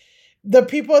 like, the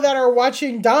people that are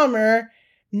watching Dahmer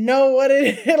know what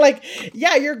it is. Like,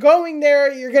 yeah, you're going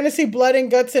there, you're gonna see blood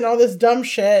and guts and all this dumb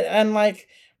shit, and, like,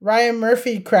 Ryan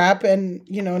Murphy crap, and,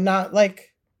 not,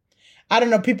 like, I don't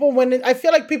know, I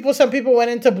feel like some people went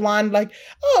into Blonde like,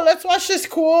 oh, let's watch this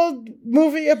cool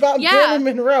movie about Marilyn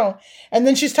Monroe. And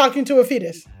then she's talking to a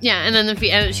fetus. Yeah, and then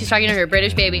she's talking to her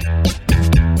British baby.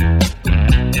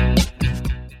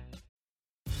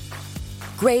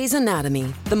 Grey's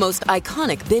Anatomy, the most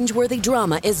iconic binge-worthy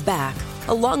drama, is back,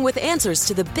 along with answers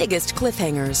to the biggest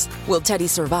cliffhangers. Will Teddy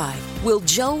survive? Will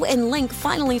Joe and Link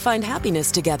finally find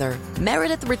happiness together?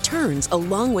 Meredith returns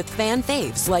along with fan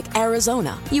faves like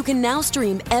Arizona. You can now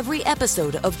stream every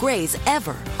episode of Grey's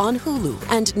ever on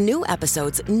Hulu and new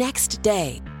episodes next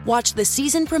day. Watch the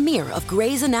season premiere of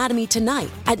Grey's Anatomy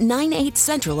tonight at 9/8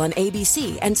 Central on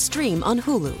ABC and stream on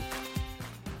Hulu.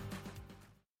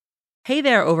 Hey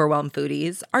there, overwhelmed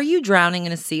foodies. Are you drowning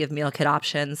in a sea of meal kit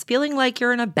options, feeling like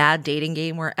you're in a bad dating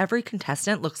game where every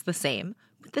contestant looks the same,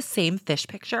 with the same fish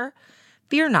picture?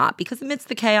 Fear not, because amidst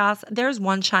the chaos, there's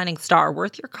one shining star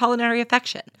worth your culinary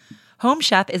affection. Home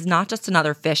Chef is not just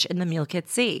another fish in the meal kit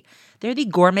sea. They're the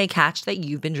gourmet catch that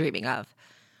you've been dreaming of.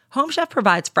 Home Chef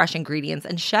provides fresh ingredients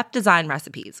and chef-design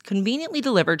recipes conveniently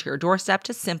delivered to your doorstep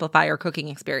to simplify your cooking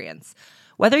experience.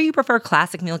 Whether you prefer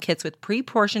classic meal kits with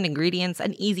pre-portioned ingredients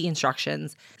and easy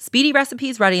instructions, speedy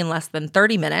recipes ready in less than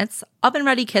 30 minutes,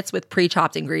 oven-ready kits with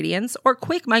pre-chopped ingredients, or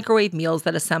quick microwave meals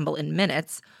that assemble in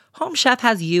minutes, Home Chef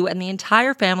has you and the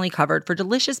entire family covered for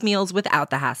delicious meals without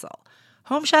the hassle.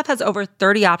 Home Chef has over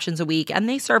 30 options a week, and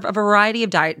they serve a variety of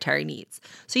dietary needs,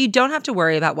 so you don't have to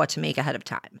worry about what to make ahead of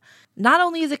time. Not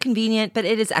only is it convenient, but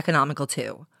it is economical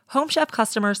too. Home Chef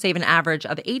customers save an average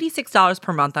of $86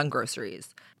 per month on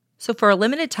groceries. So for a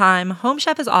limited time, Home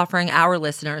Chef is offering our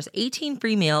listeners 18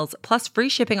 free meals plus free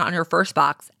shipping on your first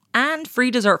box and free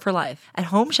dessert for life at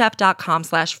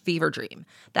homechef.com/feverdream.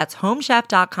 That's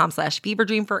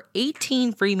homechef.com/feverdream for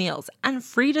 18 free meals and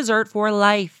free dessert for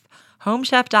life.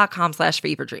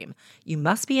 homechef.com/feverdream. You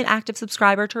must be an active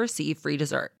subscriber to receive free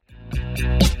dessert.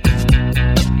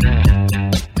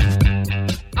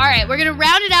 All right, we're going to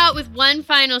round it out with one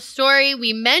final story.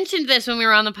 We mentioned this when we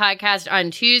were on the podcast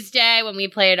on Tuesday when we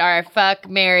played our Fuck,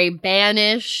 Marry,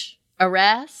 Banish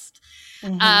arrest.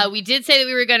 Mm-hmm. We did say that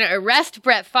we were going to arrest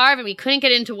Brett Favre, and we couldn't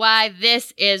get into why.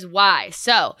 This is why.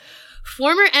 So,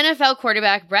 former NFL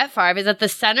quarterback Brett Favre is at the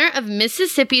center of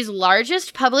Mississippi's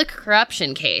largest public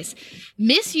corruption case,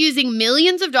 misusing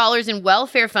millions of dollars in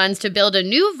welfare funds to build a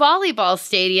new volleyball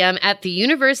stadium at the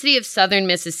University of Southern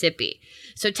Mississippi.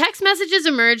 So text messages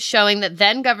emerged showing that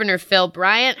then Governor Phil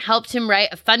Bryant helped him write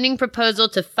a funding proposal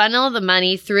to funnel the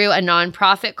money through a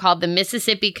nonprofit called the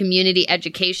Mississippi Community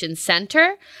Education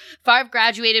Center. Favre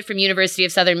graduated from University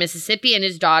of Southern Mississippi, and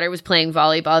his daughter was playing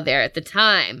volleyball there at the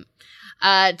time.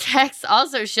 Texts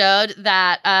also showed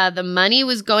that the money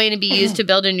was going to be used to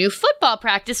build a new football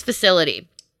practice facility.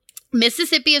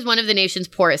 Mississippi is one of the nation's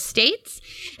poorest states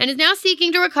and is now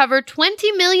seeking to recover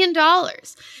 $20 million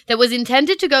that was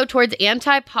intended to go towards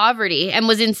anti-poverty and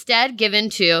was instead given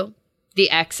to the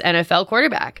ex-NFL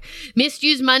quarterback.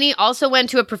 Misused money also went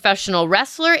to a professional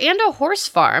wrestler and a horse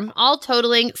farm, all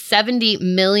totaling $70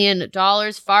 million.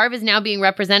 Favre is now being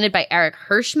represented by Eric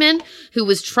Hirschman, who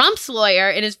was Trump's lawyer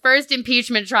in his first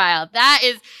impeachment trial. That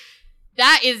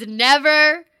is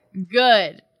never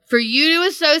good. For you to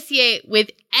associate with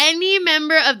any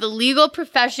member of the legal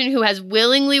profession who has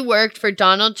willingly worked for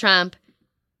Donald Trump,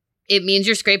 it means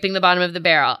you're scraping the bottom of the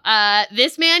barrel.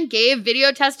 This man gave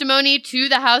video testimony to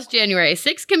the House January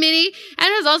 6th committee and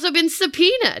has also been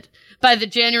subpoenaed by the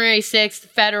January 6th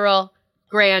federal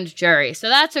grand jury. So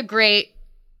that's a great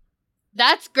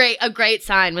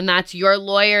sign when that's your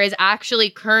lawyer is actually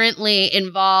currently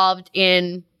involved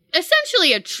in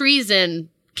essentially a treason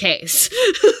case.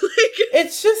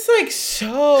 It's just like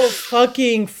so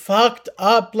fucking fucked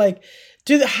up. Like,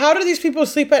 how do these people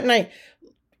sleep at night?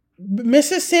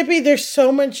 Mississippi, there's so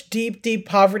much deep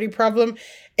poverty problem.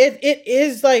 It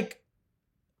is like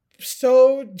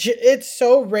it's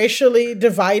so racially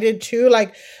divided too.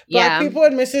 Like Black people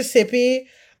in Mississippi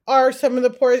are some of the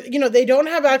poorest. You know, they don't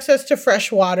have access to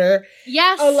fresh water.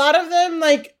 Yes, a lot of them,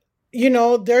 like, you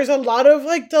know, there's a lot of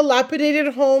like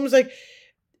dilapidated homes. Like,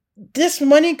 this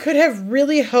money could have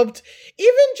really helped.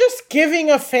 Even just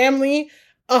giving a family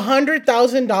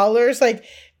 $100,000, like,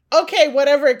 okay,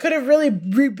 whatever, it could have really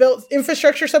rebuilt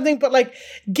infrastructure or something, but like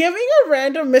giving a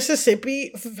random Mississippi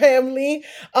family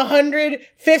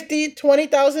 $150,000,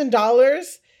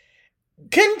 $20,000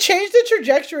 can change the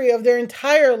trajectory of their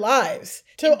entire lives.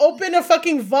 To open a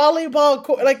fucking volleyball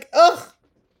court, like, ugh.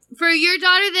 For your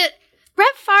daughter, that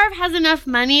Brett Favre has enough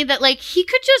money that like he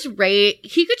could just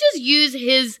use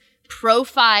his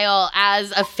profile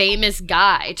as a famous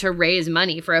guy to raise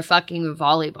money for a fucking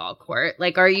volleyball court.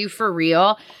 Like, are you for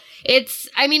real? It's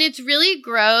really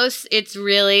gross. It's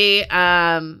really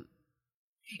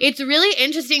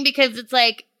interesting because it's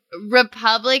like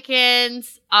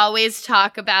Republicans always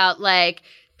talk about like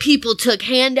people took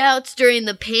handouts during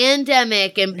the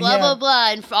pandemic and blah, blah,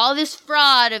 blah, and all this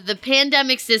fraud of the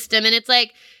pandemic system. And it's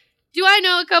like, do I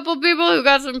know a couple people who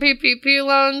got some PPP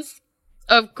loans?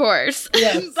 Of course.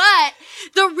 Yes. But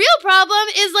the real problem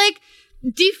is like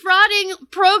defrauding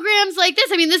programs like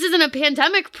this. I mean, this isn't a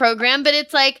pandemic program, but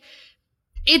it's like,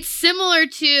 it's similar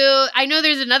to, I know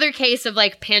there's another case of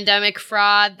like pandemic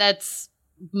fraud that's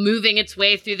moving its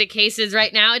way through the cases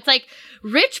right now. It's like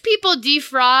rich people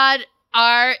defraud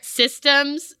our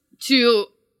systems to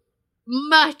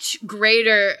much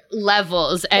greater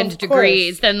levels and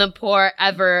degrees than the poor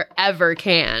ever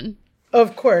can.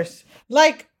 Of course.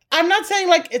 Like, I'm not saying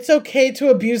like it's okay to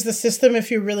abuse the system if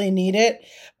you really need it,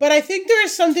 but I think there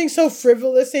is something so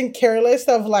frivolous and careless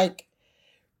of like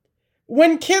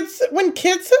when kids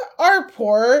are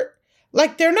poor,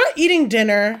 like they're not eating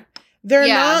dinner, they're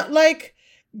not like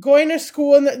going to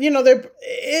school, and you know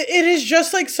it is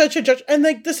just like such a judge. And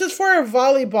like this is for a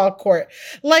volleyball court.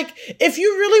 Like if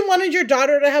you really wanted your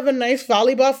daughter to have a nice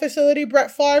volleyball facility,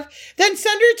 Brett Favre, then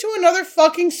send her to another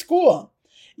fucking school.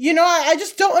 You know, I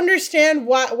just don't understand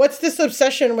what's this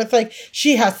obsession with like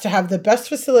she has to have the best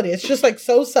facility. It's just like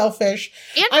so selfish.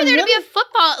 And for there to be a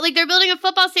football, like they're building a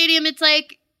football stadium. It's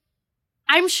like,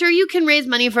 I'm sure you can raise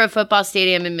money for a football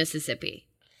stadium in Mississippi.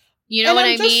 You know what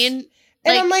I mean?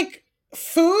 And I'm like,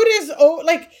 food is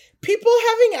like people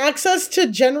having access to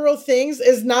general things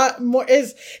is not more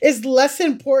is less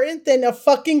important than a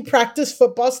fucking practice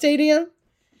football stadium.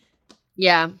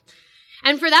 Yeah.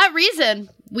 And for that reason,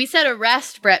 we said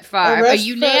arrest Brett Favre. A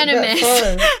unanimous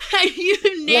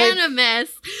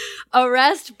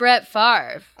arrest Brett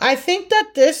Favre. I think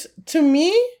that this, to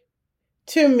me,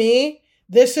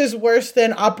 this is worse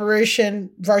than Operation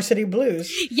Varsity Blues.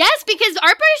 Yes, because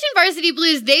Operation Varsity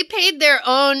Blues, they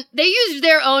used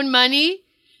their own money.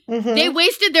 Mm-hmm. They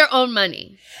wasted their own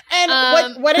money.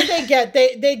 And what did they get?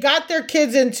 They got their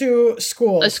kids into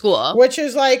school. A school. Which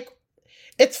is like,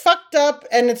 it's fucked up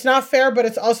and it's not fair, but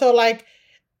it's also like,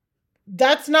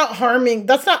 that's not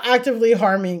actively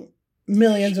harming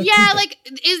millions of people. Yeah, like,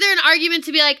 is there an argument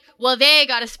to be like, well, they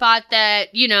got a spot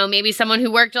that, you know, maybe someone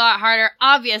who worked a lot harder,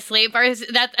 obviously,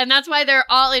 that's why they're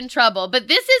all in trouble. But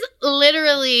this is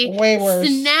literally way worse.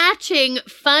 Snatching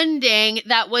funding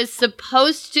that was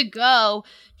supposed to go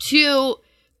to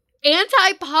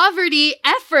anti-poverty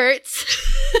efforts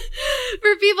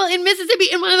for people in Mississippi,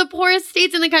 in one of the poorest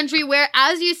states in the country, where,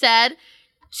 as you said,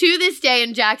 to this day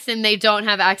in Jackson, they don't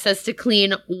have access to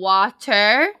clean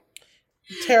water.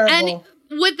 Terrible. And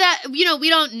with that, you know, we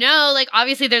don't know, like,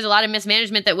 obviously there's a lot of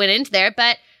mismanagement that went into there,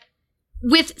 but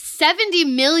with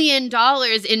 $70 million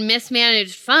in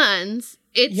mismanaged funds,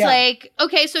 it's like,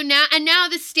 okay, so now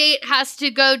the state has to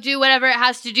go do whatever it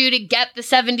has to do to get the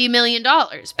 $70 million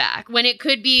back, when it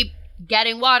could be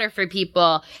getting water for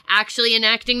people, actually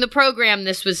enacting the program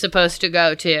this was supposed to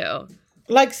go to.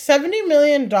 Like $70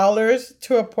 million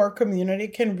to a poor community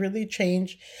can really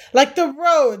change, like the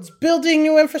roads, building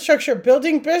new infrastructure,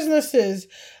 building businesses,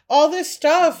 all this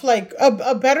stuff, like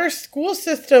a better school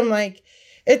system. Like,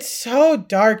 it's so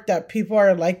dark that people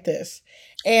are like this.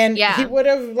 And he would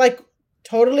have like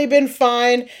totally been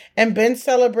fine and been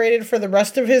celebrated for the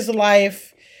rest of his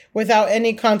life without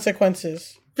any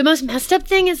consequences. The most messed up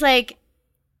thing is like,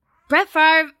 Brett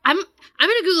Favre, I'm going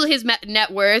to Google his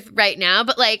net worth right now,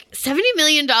 but like $70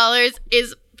 million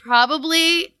is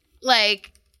probably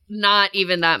like not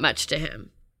even that much to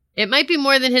him. It might be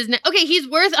more than his net. Okay, he's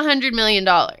worth $100 million.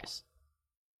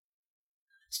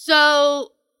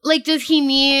 So like, does he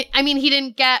need, I mean, he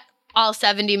didn't get all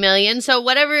 70 million. So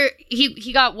whatever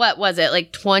he got, what was it?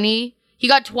 Like 20? He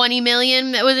got 20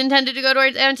 million that was intended to go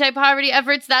towards anti-poverty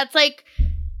efforts. That's like,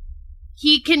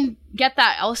 he can get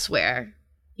that elsewhere.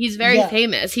 He's very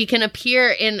famous. He can appear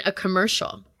in a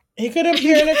commercial. He could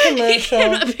appear in a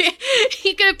commercial.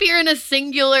 He could appear in a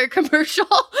singular commercial.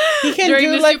 He can during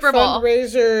do the like Super Bowl.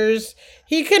 Fundraisers.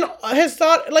 He can, his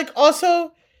thought, like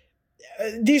also,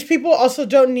 these people also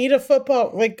don't need a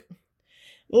football. Like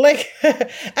at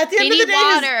the end of the day,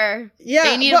 water.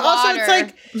 They need but water. Also it's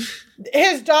like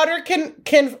his daughter can.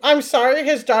 I'm sorry,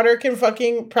 his daughter can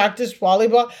fucking practice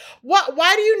volleyball.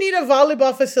 Why do you need a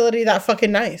volleyball facility that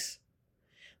fucking nice?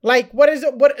 Like, what is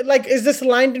it? What, like, is this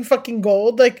lined in fucking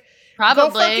gold? Like,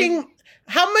 probably.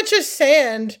 How much is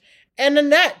sand and a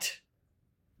net?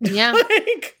 Yeah.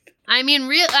 Like, I mean,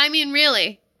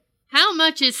 really, how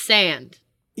much is sand?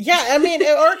 Yeah, I mean,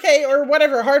 okay, or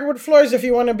whatever, hardwood floors if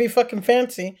you want to be fucking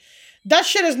fancy. That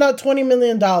shit is not $20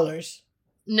 million.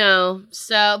 No.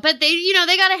 So, but they, you know,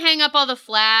 they got to hang up all the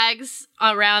flags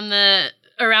around the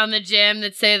gym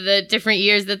that say the different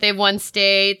years that they've won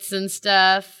states and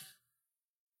stuff.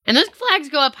 And those flags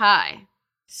go up high.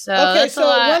 So okay, so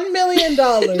 $1 million.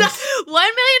 $1 million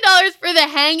for the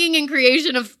hanging and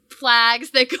creation of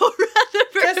flags that go around the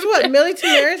perimeter. Guess what, Millie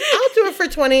Tamaris? I'll do it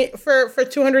for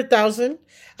 200,000.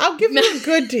 I'll give you a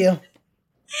good deal.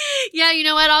 Yeah, you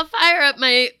know what? I'll fire up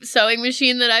my sewing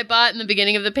machine that I bought in the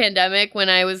beginning of the pandemic when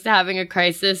I was having a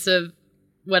crisis of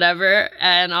whatever,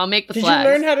 and I'll make the flags. Did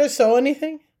you learn how to sew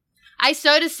anything? I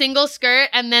sewed a single skirt,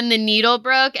 and then the needle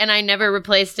broke, and I never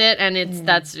replaced it, and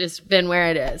that's just been where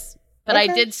it is. But I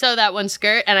did sew that one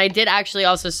skirt, and I did actually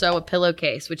also sew a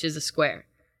pillowcase, which is a square.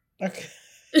 Okay.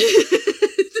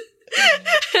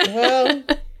 Well,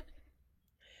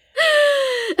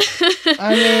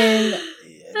 I mean,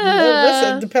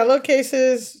 listen, the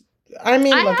pillowcases. I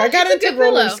mean, look, I got into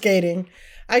roller skating.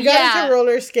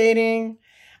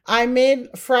 I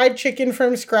made fried chicken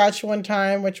from scratch one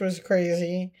time, which was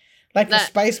crazy. Like the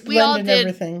spice blend and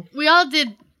everything. We all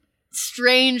did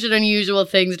strange and unusual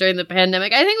things during the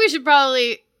pandemic. I think we should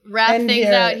probably wrap things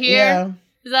out here. Yeah.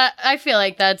 I feel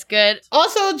like that's good.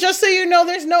 Also, just so you know,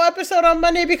 there's no episode on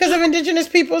Monday because of Indigenous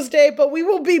Peoples Day, but we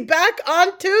will be back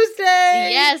on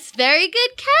Tuesday. Yes, very good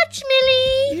catch,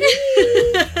 Millie.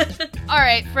 All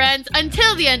right, friends,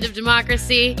 until the end of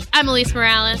democracy, I'm Elise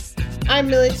Morales. I'm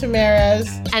Millie Tamaris.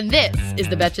 And this is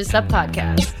the Betches Sup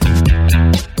Podcast.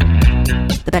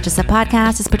 The Betches Sup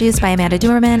Podcast is produced by Amanda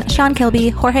Duerman, Sean Kilby,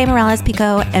 Jorge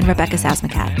Morales-Pico, and Rebecca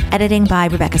Sausmacat. Editing by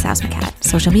Rebecca Sausmacat.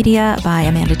 Social media by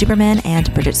Amanda Duberman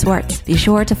and Bridget Swartz. Be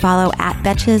sure to follow at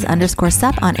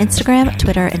Betches_Sup on Instagram,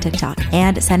 Twitter, and TikTok.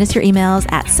 And send us your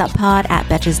emails at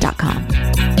suppod@betches.com.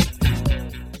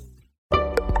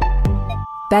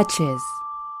 Betches.